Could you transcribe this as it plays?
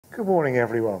Good morning,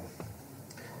 everyone.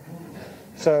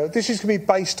 So this is going to be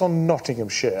based on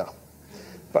Nottinghamshire,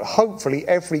 but hopefully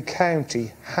every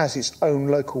county has its own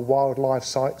local wildlife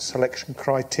site selection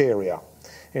criteria.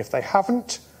 If they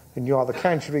haven't, and you are the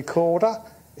county recorder,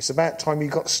 it's about time you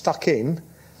got stuck in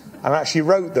and actually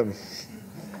wrote them.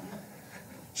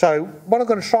 So what I'm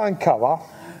going to try and cover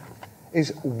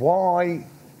is why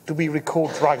do we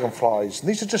record dragonflies? And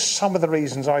these are just some of the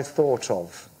reasons I thought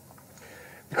of.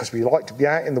 Because we like to be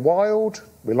out in the wild,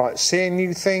 we like seeing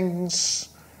new things,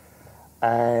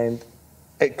 and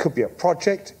it could be a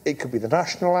project, it could be the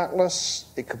National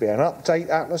Atlas, it could be an update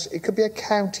atlas, it could be a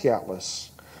county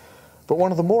atlas. But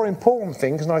one of the more important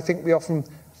things, and I think we often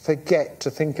forget to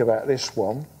think about this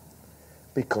one,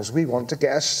 because we want to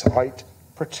get a site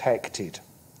protected.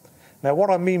 Now what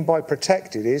I mean by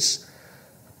protected is,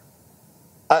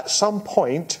 at some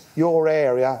point your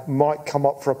area might come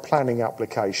up for a planning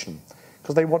application,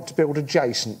 because they want to build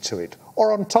adjacent to it,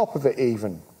 or on top of it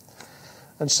even.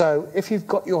 And so if you've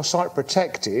got your site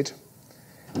protected,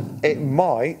 it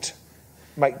might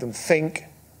make them think,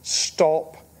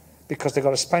 stop, because they've got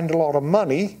to spend a lot of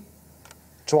money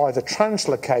to either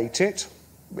translocate it,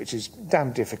 which is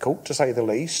damn difficult to say the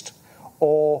least,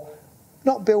 or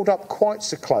not build up quite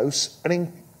so close and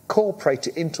incorporate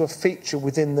it into a feature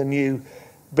within the new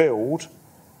build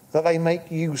that they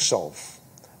make use of.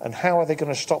 And how are they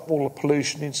going to stop all the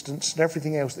pollution incidents and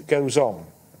everything else that goes on?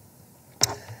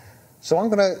 So I'm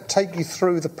going to take you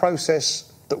through the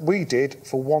process that we did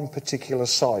for one particular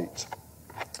site.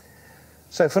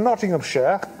 So for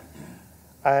Nottinghamshire,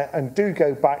 and do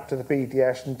go back to the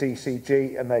BDS and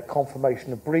DCG and their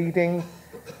confirmation of breeding.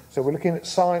 So we're looking at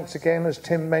science again, as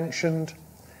Tim mentioned.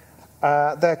 There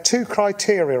are two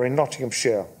criteria in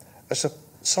Nottinghamshire. A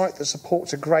site that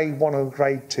supports a grade 1 and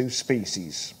grade 2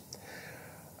 species.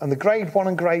 And the grade 1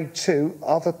 and grade 2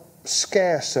 are the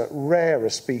scarcer, rarer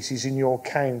species in your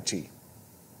county.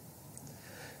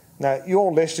 Now,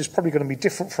 your list is probably going to be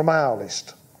different from our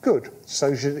list. Good,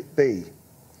 so should it be.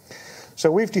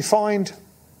 So we've defined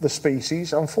the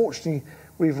species. Unfortunately,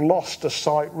 we've lost a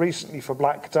site recently for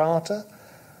black darter.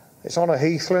 It's on a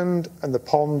heathland and the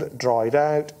pond dried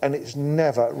out and it's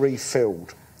never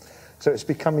refilled. So it's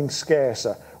becoming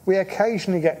scarcer. We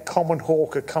occasionally get common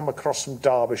hawker come across from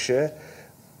Derbyshire.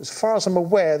 As far as I'm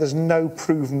aware, there's no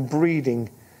proven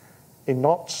breeding in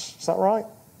Notts. Is that right?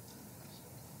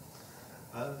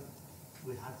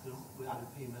 We had a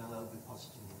female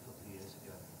ovipositum a couple of years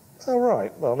ago. Oh,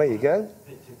 right. Well, there you go.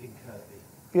 Pictured in Kirby.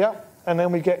 Yeah. And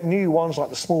then we get new ones like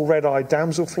the small red-eyed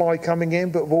damselfly coming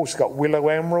in, but we've also got willow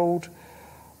emerald.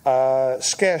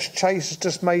 Scarce chase has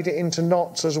just made it into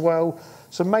Notts as well.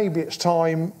 So maybe it's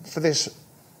time for this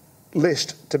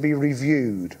list to be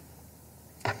reviewed.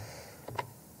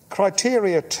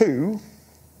 Criteria 2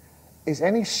 is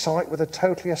any site with a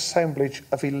total assemblage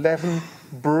of 11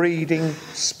 breeding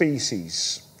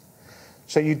species.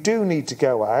 So you do need to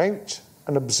go out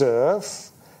and observe,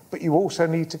 but you also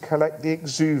need to collect the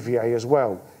exuviae as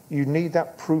well. You need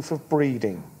that proof of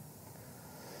breeding.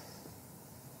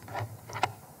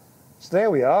 So there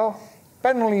we are,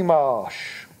 Benley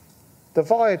Marsh. The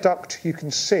viaduct you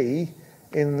can see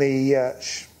in the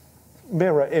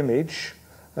mirror image,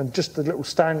 and just the little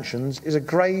stanchions, is a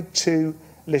grade 2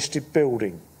 listed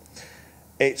building.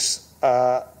 It's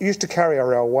used to carry a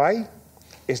railway.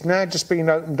 It's now just been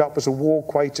opened up as a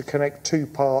walkway to connect two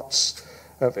parts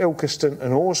of Ilkeston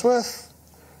and Horsworth,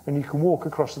 and you can walk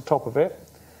across the top of it.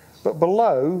 But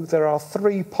below there are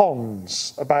 3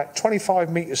 ponds, about 25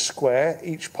 metres square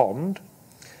each pond,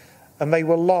 and they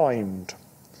were limed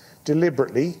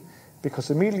deliberately because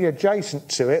immediately adjacent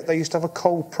to it they used to have a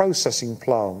coal processing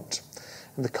plant.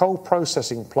 And the coal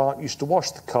processing plant used to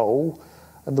wash the coal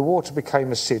and the water became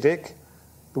acidic.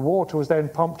 The water was then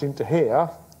pumped into here,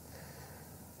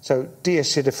 so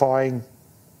deacidifying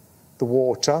the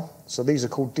water. So these are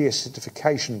called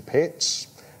deacidification pits,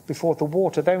 before the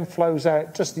water then flows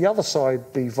out just the other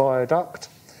side the viaduct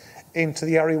into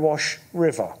the Erywash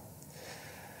River.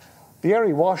 The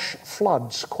Erywash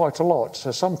floods quite a lot,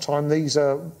 so sometimes these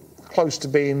are close to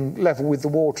being level with the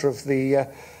water of the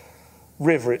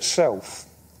river itself,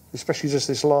 especially just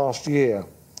this last year.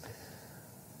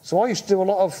 So I used to do a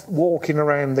lot of walking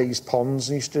around these ponds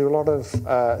and used to do a lot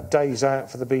of days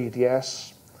out for the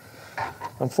BDS.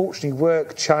 Unfortunately,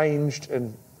 work changed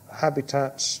and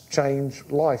habitats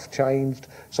changed, life changed,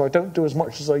 so I don't do as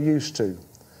much as I used to.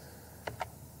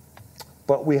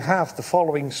 But we have the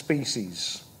following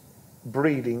species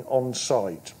breeding on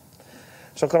site.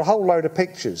 So I've got a whole load of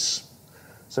pictures,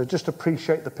 so just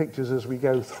appreciate the pictures as we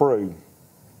go through.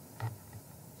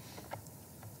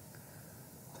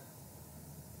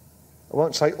 I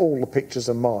won't say all the pictures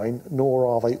are mine, nor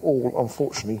are they all,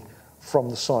 unfortunately, from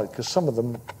the site, because some of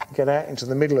them get out into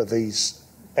the middle of these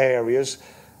areas,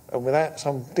 and without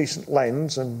some decent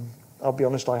lens, and I'll be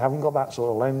honest, I haven't got that sort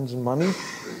of lens and money,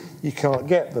 you can't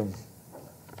get them.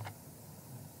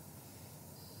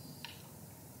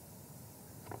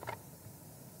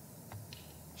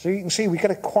 So you can see we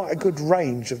get quite a good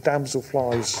range of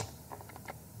damselflies.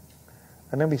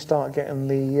 And then we start getting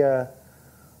the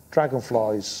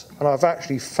dragonflies. And I've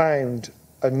actually found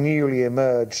a newly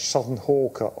emerged southern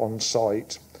hawker on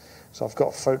site. So I've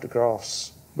got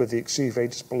photographs with the exuviae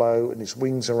just below and its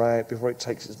wings are out before it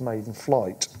takes its maiden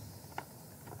flight.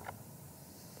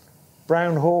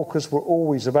 Brown hawkers were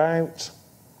always about.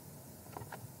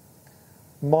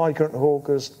 Migrant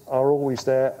hawkers are always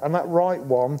there. And that right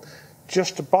one,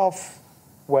 just above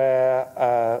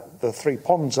where the three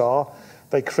ponds are,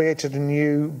 they created a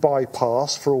new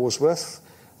bypass for Orsworth.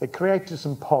 They created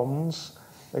some ponds.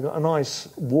 They got a nice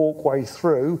walkway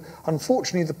through.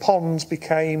 Unfortunately, the ponds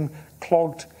became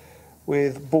clogged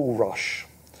with bulrush.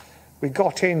 We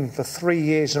got in for 3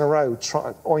 years in a row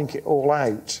trying to oink it all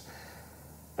out,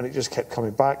 and it just kept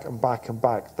coming back and back and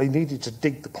back. They needed to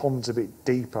dig the ponds a bit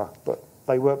deeper, but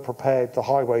they weren't prepared. The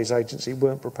Highways Agency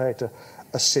weren't prepared to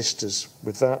assist us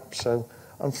with that. So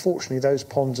unfortunately, those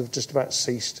ponds have just about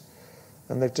ceased,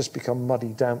 and they've just become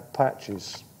muddy, damp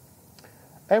patches.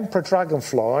 Emperor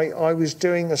dragonfly, I was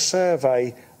doing a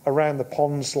survey around the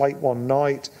ponds late one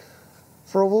night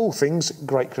for, of all things,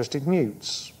 great-crested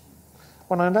newts,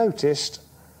 when I noticed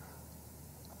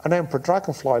an emperor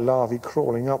dragonfly larvae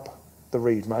crawling up the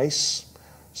reed mace.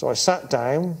 So I sat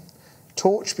down,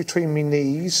 torch between my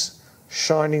knees,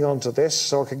 shining onto this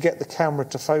so I could get the camera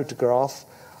to photograph,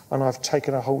 and I've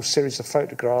taken a whole series of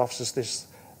photographs as this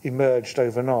emerged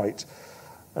overnight.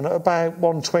 And at about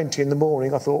 1:20 in the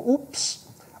morning, I thought, oops,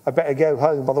 I better go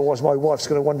home, otherwise my wife's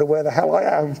going to wonder where the hell I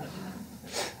am.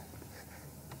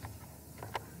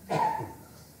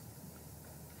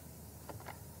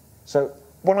 So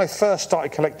when I first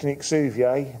started collecting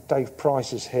exuviae, Dave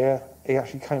Price is here, he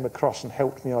actually came across and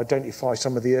helped me identify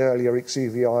some of the earlier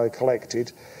exuviae I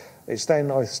collected. It's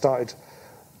then I started,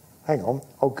 hang on,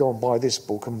 I'll go and buy this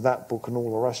book and that book and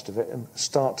all the rest of it and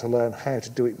start to learn how to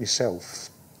do it myself.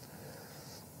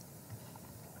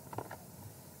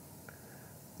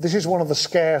 This is one of the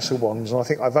scarcer ones, and I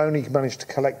think I've only managed to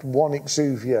collect one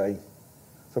exuviae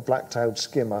for black-tailed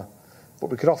skimmer,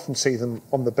 but we could often see them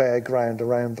on the bare ground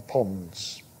around the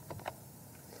ponds.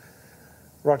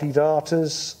 Ruddy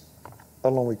darters,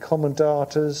 along with common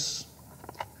darters.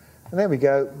 And there we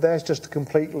go, there's just a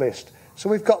complete list.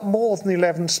 So we've got more than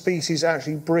 11 species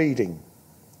actually breeding.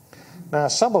 Now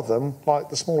some of them, like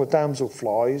the smaller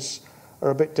damselflies, are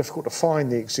a bit difficult to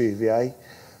find the exuviae.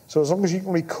 So as long as you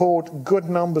can record good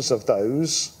numbers of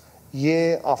those,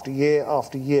 year after year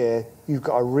after year, you've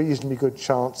got a reasonably good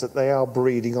chance that they are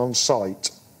breeding on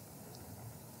site.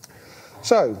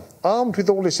 So, armed with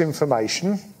all this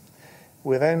information,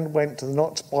 we then went to the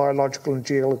Notts Biological and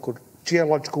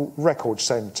Geological Record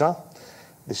Centre.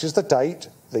 This is the date,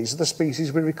 these are the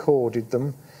species we recorded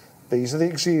them, these are the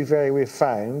exuviae we've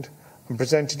found, and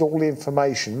presented all the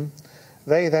information.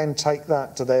 They then take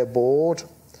that to their board,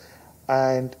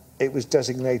 and it was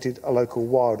designated a local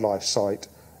wildlife site.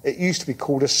 It used to be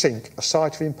called a SINC, a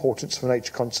Site of Importance for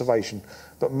Nature Conservation,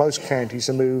 but most counties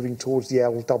are moving towards the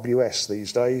LWS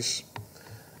these days,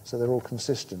 so they're all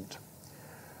consistent.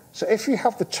 So if you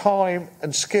have the time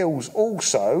and skills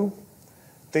also,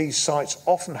 these sites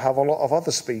often have a lot of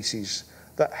other species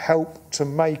that help to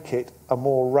make it a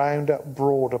more rounder,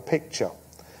 broader picture.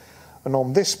 And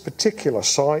on this particular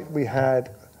site, we had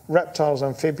reptiles,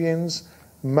 amphibians,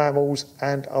 mammals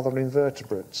and other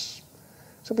invertebrates.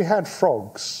 So we had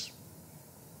frogs,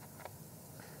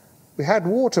 we had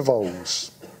water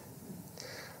voles,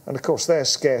 and of course they're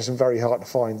scarce and very hard to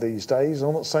find these days.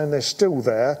 I'm not saying they're still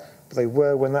there, but they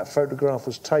were when that photograph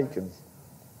was taken.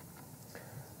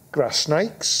 Grass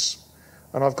snakes,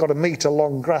 and I've got a metre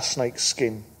long grass snake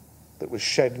skin that was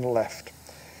shed and left,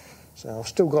 so I've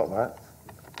still got that.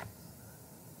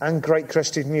 And great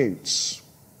crested newts.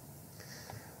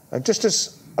 And just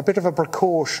as a bit of a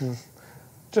precaution,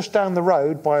 just down the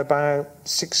road by about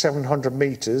 600-700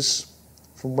 metres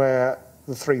from where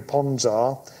the three ponds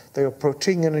are, they were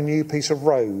putting in a new piece of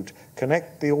road,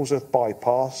 connect the Orsworth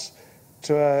bypass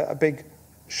to a big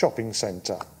shopping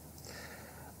centre.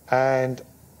 And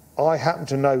I happened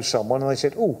to know someone, and they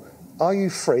said, "Oh, are you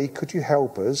free? Could you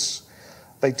help us?"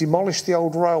 They demolished the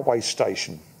old railway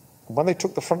station. And when they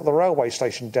took the front of the railway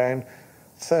station down,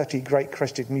 30 great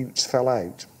crested newts fell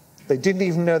out. They didn't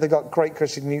even know they got great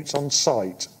crested newts on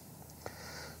site.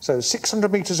 So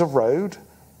 600 metres of road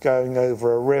going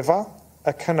over a river,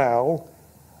 a canal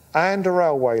and a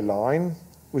railway line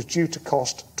was due to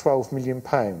cost £12 million.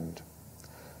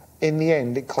 In the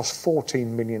end, it cost £14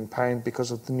 million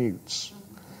because of the newts.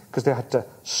 Because they had to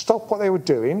stop what they were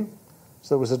doing,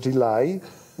 so there was a delay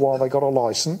while they got a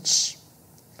licence.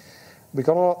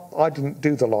 I didn't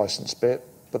do the licence bit,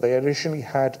 but they originally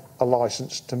had a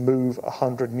licence to move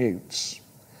 100 newts.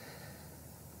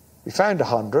 We found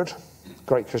 100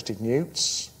 great crested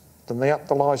newts, then they upped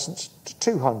the licence to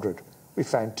 200. We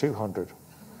found 200.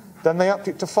 Then they upped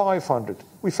it to 500.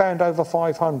 We found over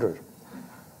 500.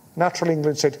 Natural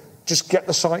England said, just get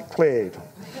the site cleared.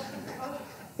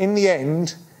 In the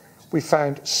end, we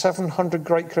found 700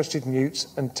 great crested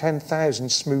newts and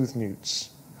 10,000 smooth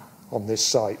newts on this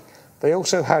site. They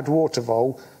also had water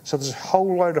vole, so there's a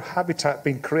whole load of habitat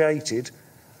being created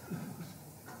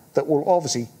that will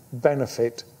obviously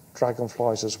benefit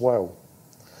dragonflies as well.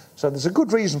 So there's a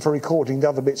good reason for recording the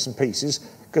other bits and pieces,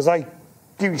 because they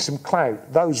give you some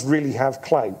clout. Those really have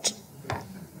clout.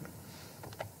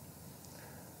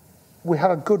 We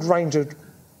have a good range of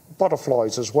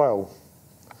butterflies as well.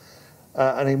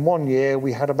 And in one year,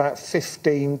 we had about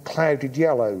 15 clouded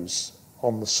yellows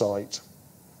on the site,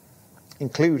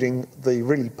 including the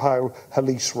really pale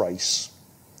Halise race.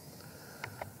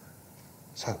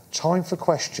 So, time for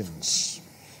questions.